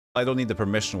I don't need the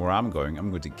permission where I'm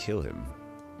going to kill him.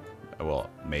 Well,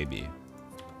 maybe.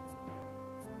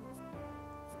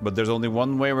 But there's only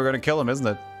one way we're gonna kill him, isn't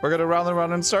it? We're gonna round and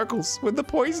round in circles with the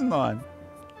poison on.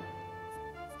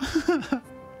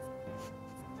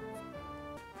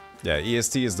 Yeah,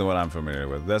 EST is the one I'm familiar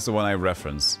with. That's the one I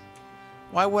reference.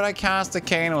 Why would I cast a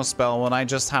Kano spell when I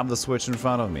just have the switch in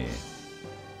front of me?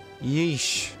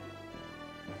 Yeesh.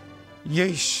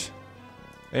 Yeesh.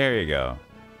 There you go.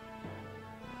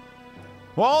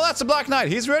 Well, that's a Black Knight.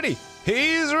 He's ready.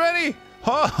 He's ready.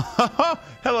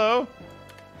 Hello.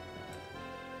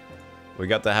 We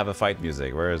got to have a fight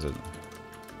music. Where is it?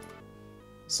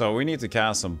 So we need to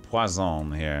cast some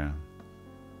poison here.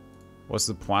 What's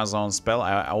the poison spell?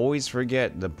 I always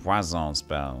forget the poison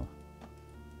spell.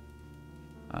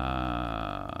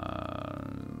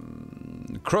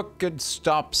 Crooked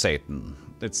Stop Satan.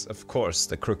 It's, of course,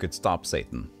 the Crooked Stop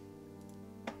Satan.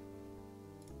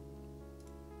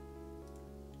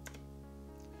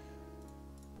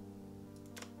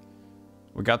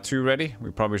 We got 2 ready. We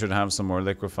probably should have some more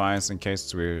liquefies in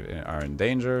case we are in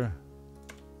danger.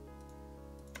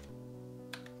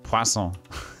 Poisson.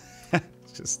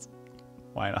 Just,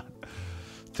 why not?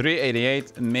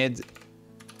 388 mid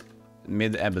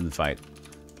Ebon fight.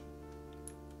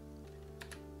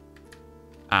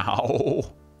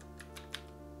 Ow.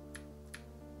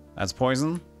 That's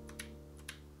poison.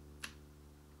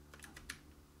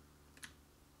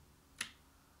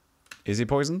 Is he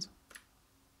poisoned?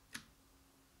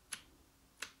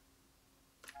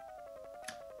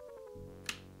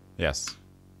 Yes.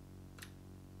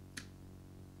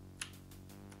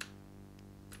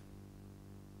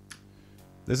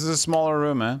 This is a smaller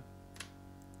room, eh?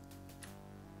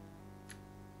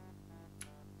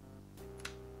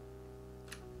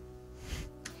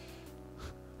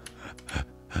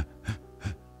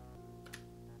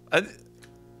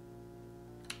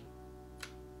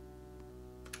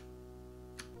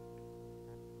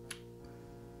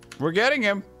 We're getting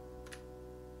him.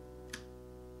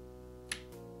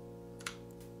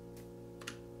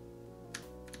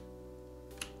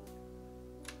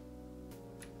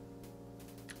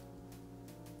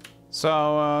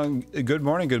 So, good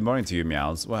morning to you,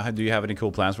 Meows. Well, do you have any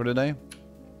cool plans for today?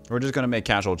 We're just gonna make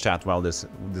casual chat while this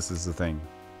is the thing.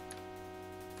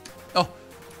 Oh!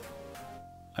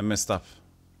 I messed up.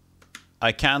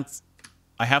 I can't...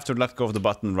 I have to let go of the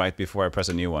button right before I press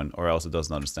a new one, or else it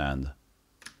doesn't understand.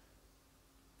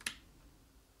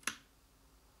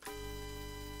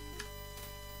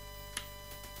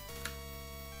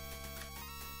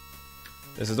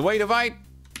 This is the way to fight!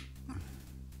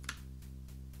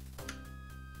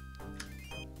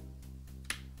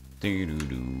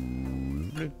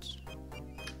 And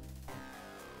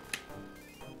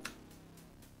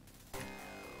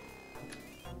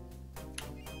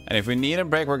if we need a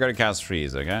break, we're gonna cast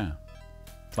freeze, okay?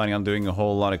 Planning on doing a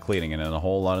whole lot of cleaning and then a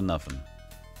whole lot of nothing.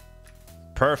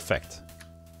 Perfect.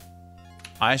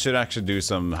 I should actually do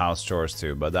some house chores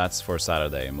too, but that's for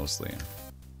Saturday mostly.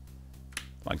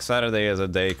 Like Saturday is a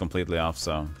day completely off,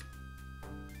 so.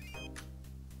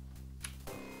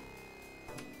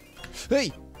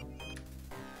 Hey!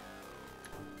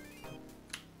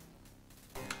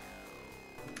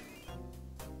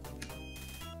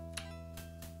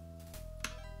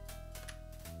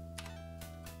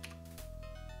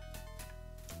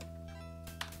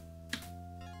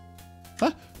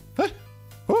 Huh? Huh?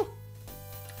 Ooh.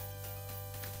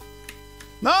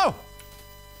 No!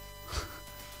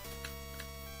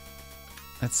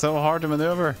 It's so hard to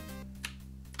maneuver.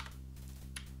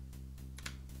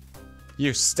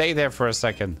 You stay there for a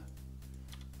second.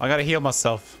 I gotta heal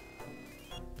myself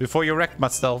before you wreck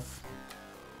myself.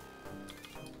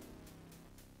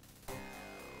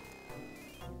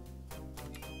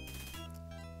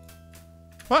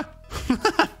 What?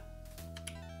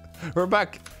 We're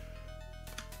back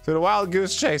to the wild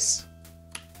goose chase.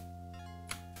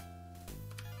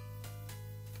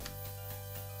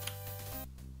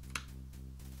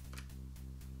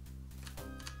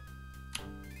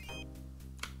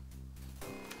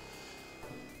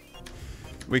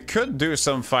 We could do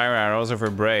some fire arrows if we're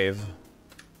brave.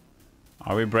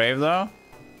 Are we brave though?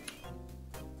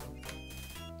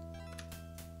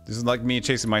 This is like me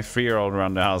chasing my 3-year-old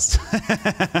around the house.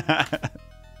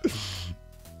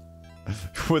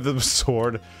 With a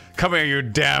sword. Come here, you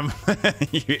damn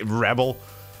you rebel.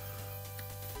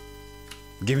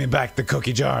 Give me back the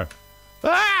cookie jar.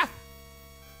 Ah!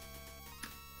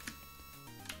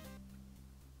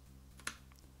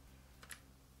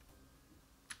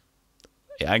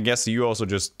 I guess you also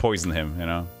just poison him, you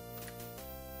know?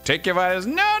 Take your vitamins.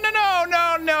 No, no, no,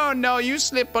 no, no, no. You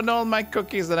slip on all my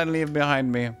cookies that I leave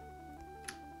behind me.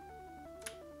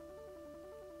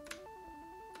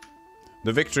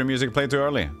 The victory music played too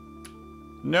early.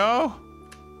 No!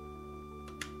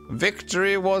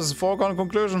 Victory was foregone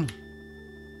conclusion.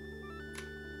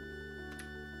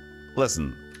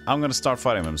 Listen, I'm gonna start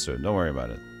fighting them soon. Don't worry about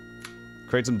it.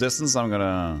 Create some distance, I'm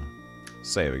gonna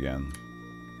save again.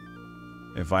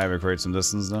 If I ever create some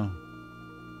distance, though.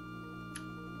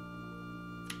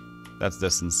 That's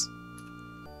distance.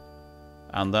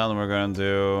 And then we're gonna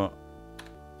do...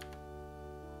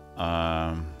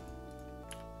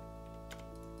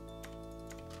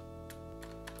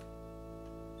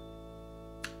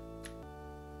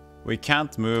 we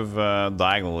can't move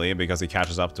diagonally because he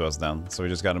catches up to us then. So we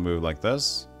just gotta move like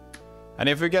this. And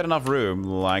if we get enough room,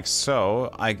 like so,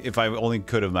 if I only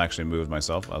could have actually moved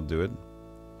myself, I'll do it.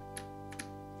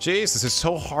 Jeez, this is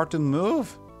so hard to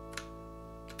move.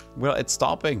 Well, it's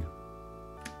stopping.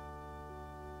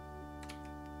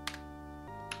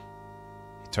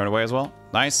 Turn away as well.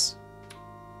 Nice.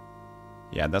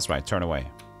 Yeah, that's right. Turn away.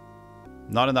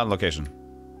 Not in that location.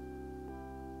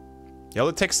 It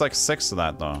only takes like 6 of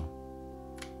that, though.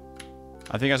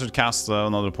 I think I should cast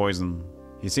another poison.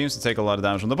 He seems to take a lot of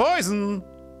damage from the poison!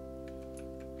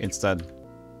 Instead.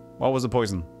 What was the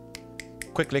poison?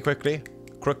 Quickly, quickly.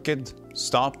 Crooked.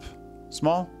 Stop.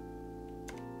 Small.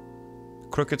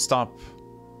 Crooked stop.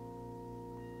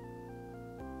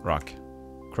 Rock.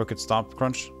 Crooked stop.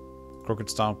 Crunch. Crooked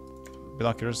stop.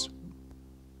 Binoculars.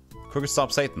 Crooked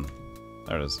stop Satan.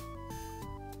 There it is.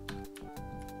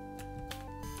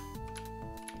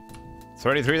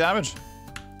 33 damage.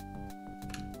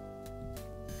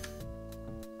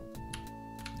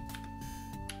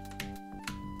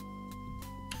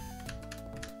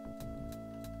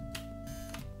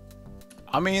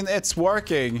 I mean, it's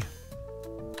working.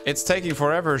 It's taking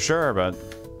forever, sure, but...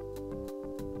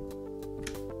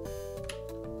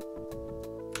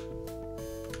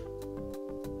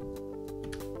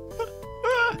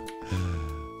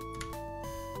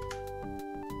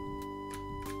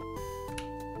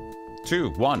 Two,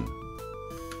 one.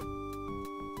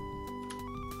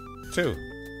 2.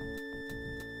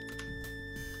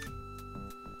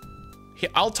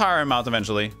 I'll tire him out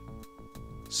eventually.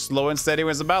 Slow and steady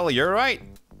wins the battle, you're right.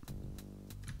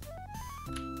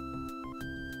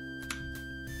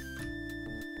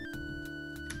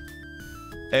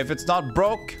 If it's not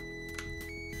broke,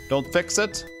 don't fix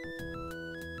it.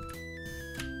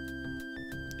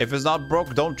 If it's not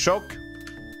broke, don't choke.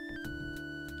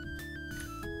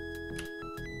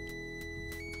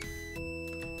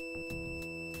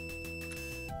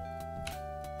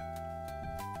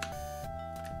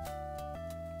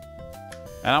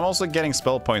 And I'm also getting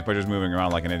spell points by just moving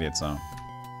around like an idiot, so...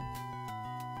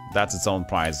 that's its own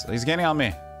prize. He's getting on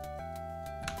me.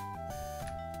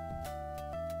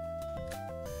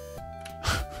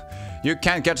 You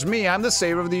can't catch me, I'm the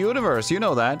savior of the universe, you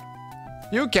know that.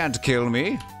 You can't kill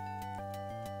me.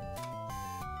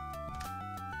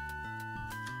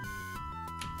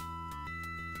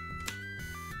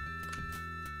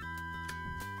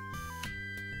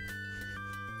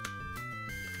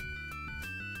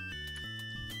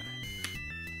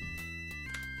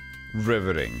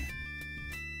 Riveting.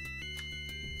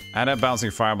 Add a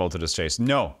bouncing fireball to this chase.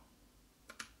 No.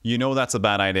 You know that's a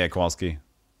bad idea, Kowalski.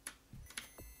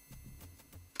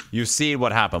 You see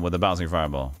what happened with the bouncing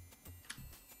fireball.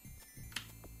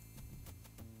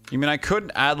 You mean I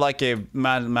could add like a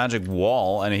magic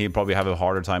wall and he'd probably have a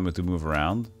harder time to move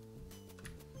around?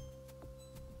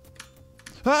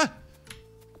 Ah!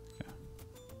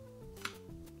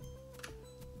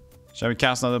 Shall we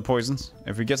cast another poisons?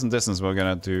 If we get some distance, we're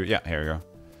gonna do... yeah, here we go.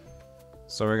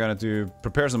 So we're gonna do...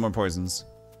 prepare some more poisons.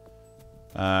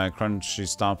 Crunchy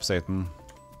stop Satan.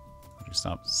 Crunchy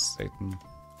stop Satan.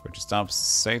 Crunchy stop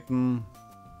Satan.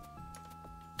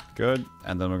 Good.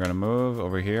 And then we're gonna move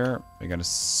over here. We're gonna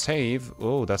save.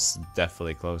 Oh, that's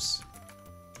definitely close.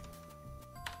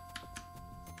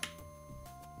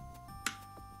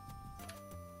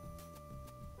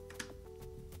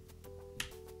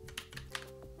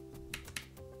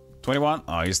 $21.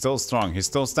 Oh, he's still strong. He's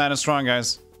still standing strong,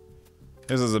 guys.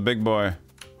 This is a big boy.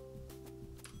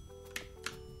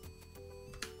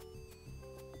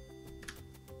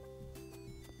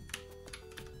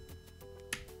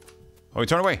 Oh, he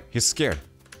turned away. He's scared.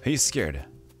 He's scared.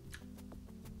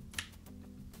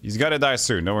 He's gotta die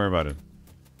soon. Don't worry about it.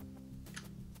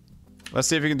 Let's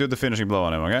see if we can do the finishing blow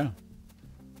on him, okay?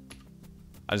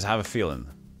 I just have a feeling.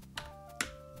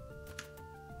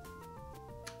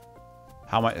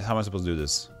 How am I supposed to do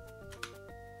this?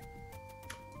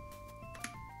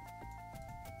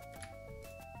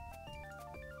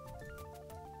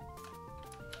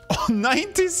 Oh,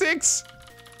 96!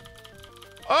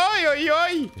 Oi, oi,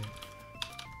 oi!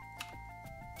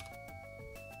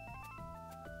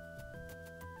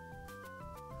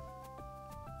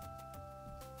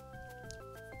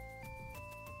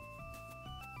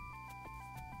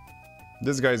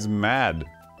 This guy's mad.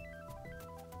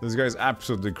 This guy's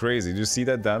absolutely crazy. Do you see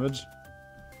that damage?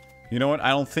 You know what? I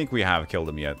don't think we have killed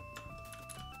him yet.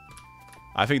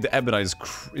 I think the Ebon Knight is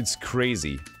it's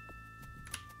crazy.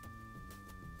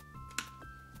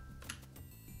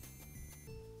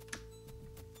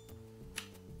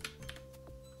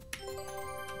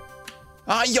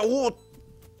 Ah, yo!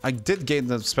 I did gain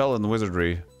the spell in the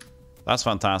wizardry. That's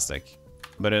fantastic.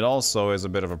 But it also is a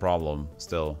bit of a problem,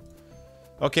 still.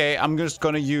 Okay, I'm just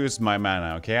gonna use my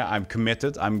mana, okay? I'm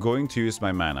committed. I'm going to use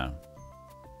my mana.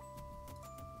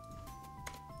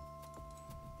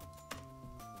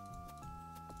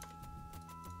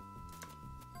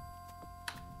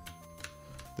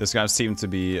 This guy seemed to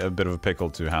be a bit of a pickle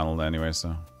to handle anyway,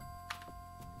 so...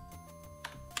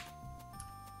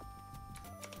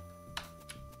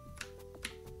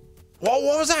 Whoa,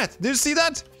 what was that? Did you see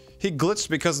that? He glitched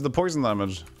because of the poison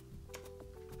damage.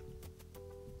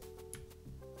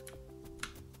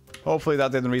 Hopefully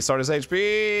that didn't restart his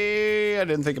HP. I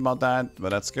didn't think about that, but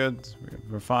that's good.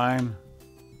 We're fine.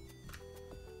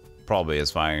 Probably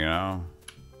is fine, you know.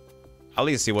 At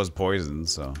least he was poisoned,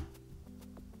 so...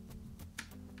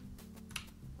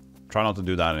 Try not to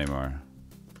do that anymore.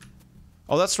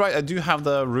 Oh, that's right. I do have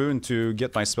the rune to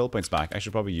get my spell points back. I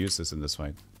should probably use this in this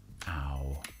fight.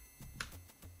 Ow.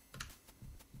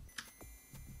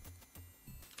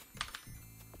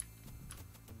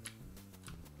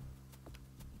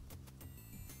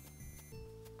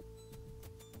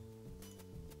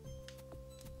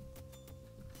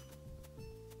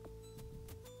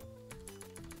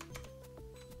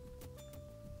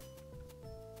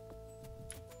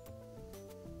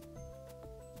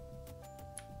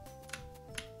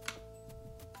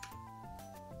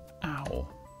 Ow.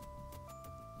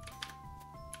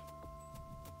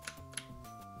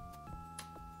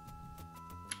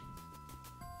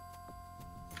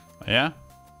 Yeah?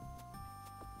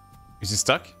 Is he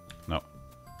stuck? No.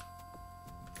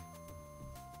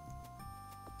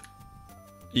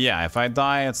 Yeah, if I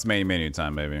die, it's main menu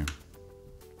time, baby.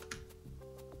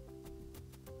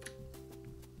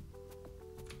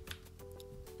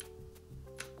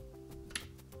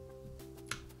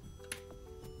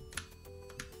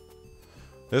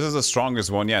 This is the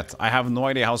strongest one yet. I have no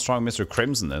idea how strong Mr.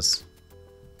 Crimson is.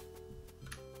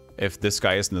 If this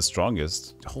guy isn't the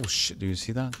strongest. Oh shit, do you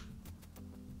see that?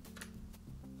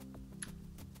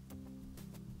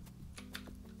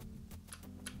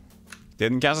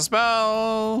 Didn't cast a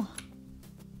spell!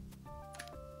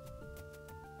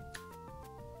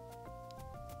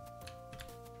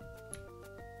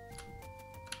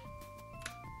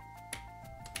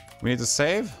 We need to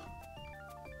save?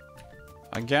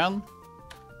 Again?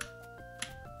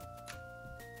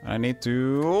 I need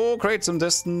to create some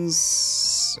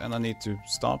distance, and I need to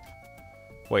stop.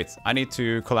 Wait, I need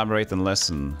to collaborate and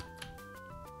listen.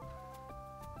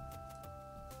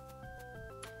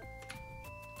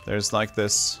 There's like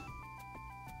this...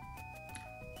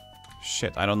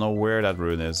 Shit, I don't know where that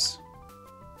rune is.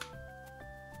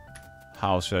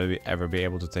 How should I ever be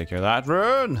able to take care of that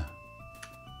rune?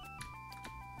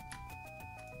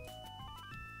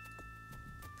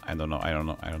 I don't know.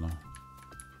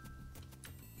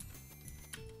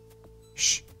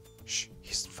 Shh, shh, he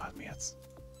hasn't found me yet.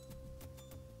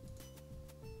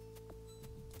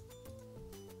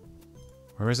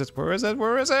 Where is it? Where is it?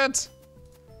 Where is it?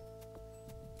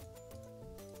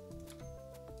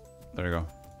 There you go.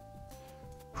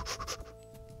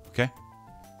 Okay.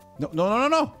 No, no, no, no,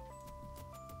 no!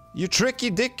 You tricky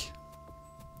dick!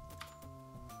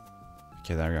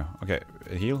 Okay, there we go.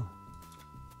 Okay, heal.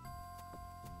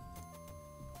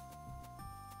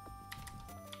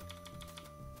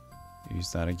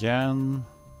 Use that again.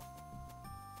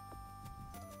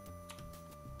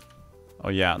 Oh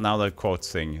yeah, now the quote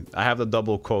thing. I have the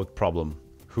double quote problem.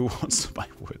 Who wants to buy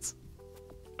wood?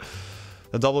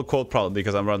 The double quote problem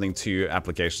because I'm running 2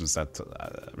 applications that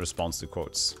responds to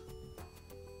quotes.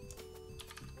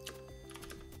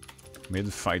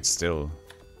 Mid-fight still.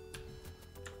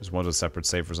 Just want a separate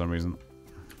save for some reason.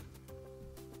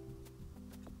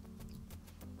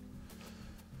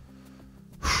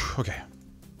 Okay.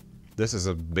 This is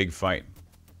a big fight.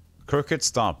 Crooked,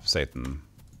 stop, Satan.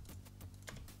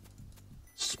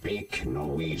 Speak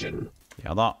Norwegian.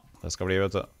 Ja da, det skal bli,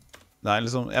 vet du. Det er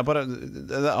liksom,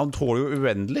 han tåler jo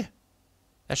uendelig.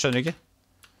 Jeg skjønner ikke.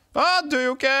 Du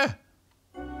jo ikke!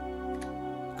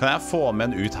 Kan jeg få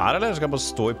med en ut her, eller? Skal jeg bare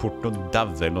stå i porten og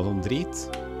dæve eller noe sånn drit?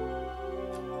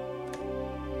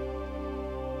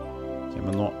 Ok,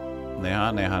 men nå... Ned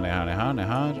her, ned her, ned her, ned her, ned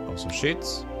her. Og så skyt.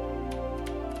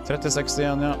 30-60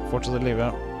 igjen, ja. Fortsett i livet.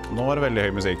 Nå er det veldig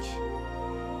høy musikk.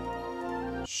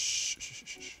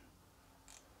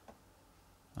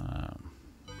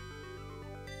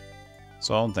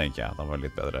 Sånn tenker jeg. Det var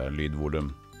litt bedre lydvolum.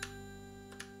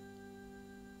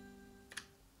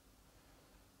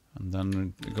 And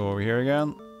then we go over here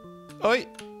again. Oi!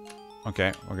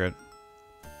 Okay, we're good.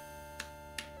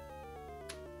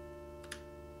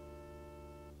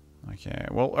 Okay,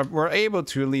 well, we're able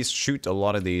to at least shoot a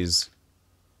lot of these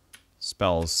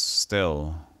spells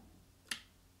still.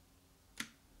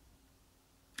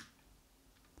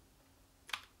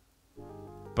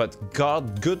 But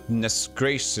God, goodness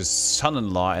gracious,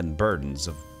 son-in-law and burdens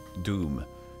of doom.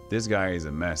 This guy is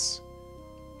a mess.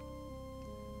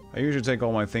 I usually take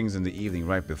all my things in the evening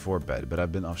right before bed, but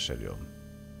I've been off schedule.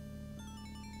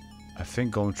 I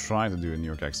think I'm trying to do a New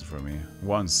York accent for me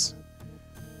once.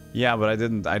 Yeah, but I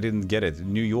didn't get it.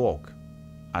 New York.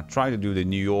 I try to do the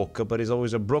New Yorker, but it's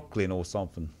always a Brooklyn or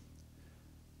something.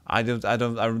 I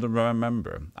don't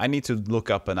remember. I need to look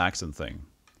up an accent thing,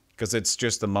 because it's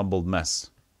just a mumbled mess.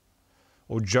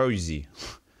 Or Jersey,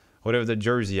 whatever the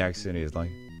Jersey accent is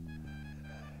like.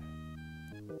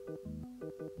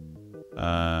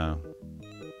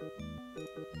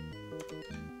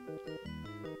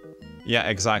 Yeah,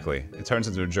 exactly. It turns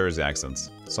into a Jersey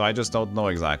accent. So I just don't know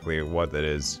exactly what it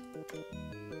is.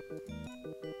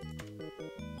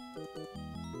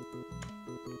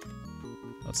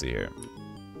 Let's see here.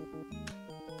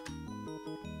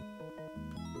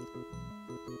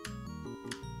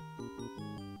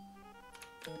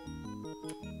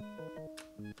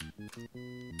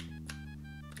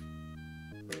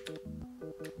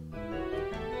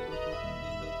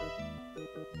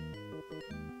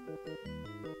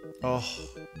 Oh,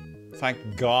 thank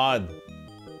God.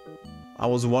 I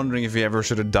was wondering if he ever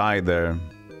should have died there.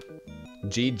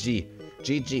 GG.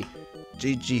 GG.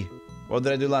 GG. What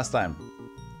did I do last time?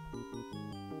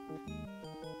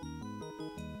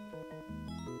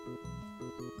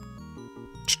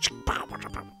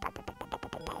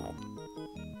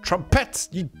 Trumpet!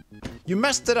 You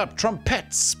messed it up!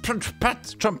 Trumpets!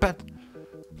 Trumpet!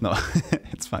 No,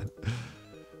 it's fine.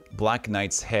 Black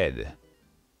Knight's head.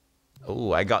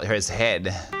 Oh, I got his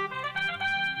head.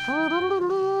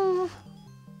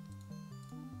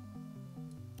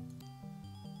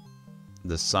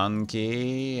 The sun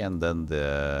key and then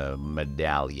the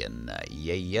medallion.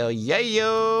 Yeah,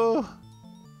 yeah.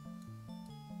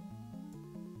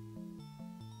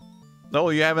 No,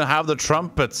 you haven't have the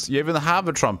trumpets. You even have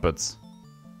the trumpets.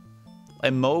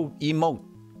 Emote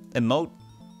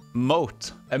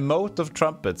of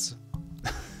trumpets.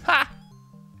 Ha!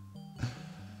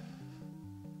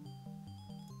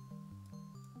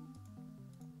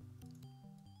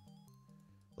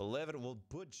 The lever will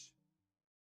budge.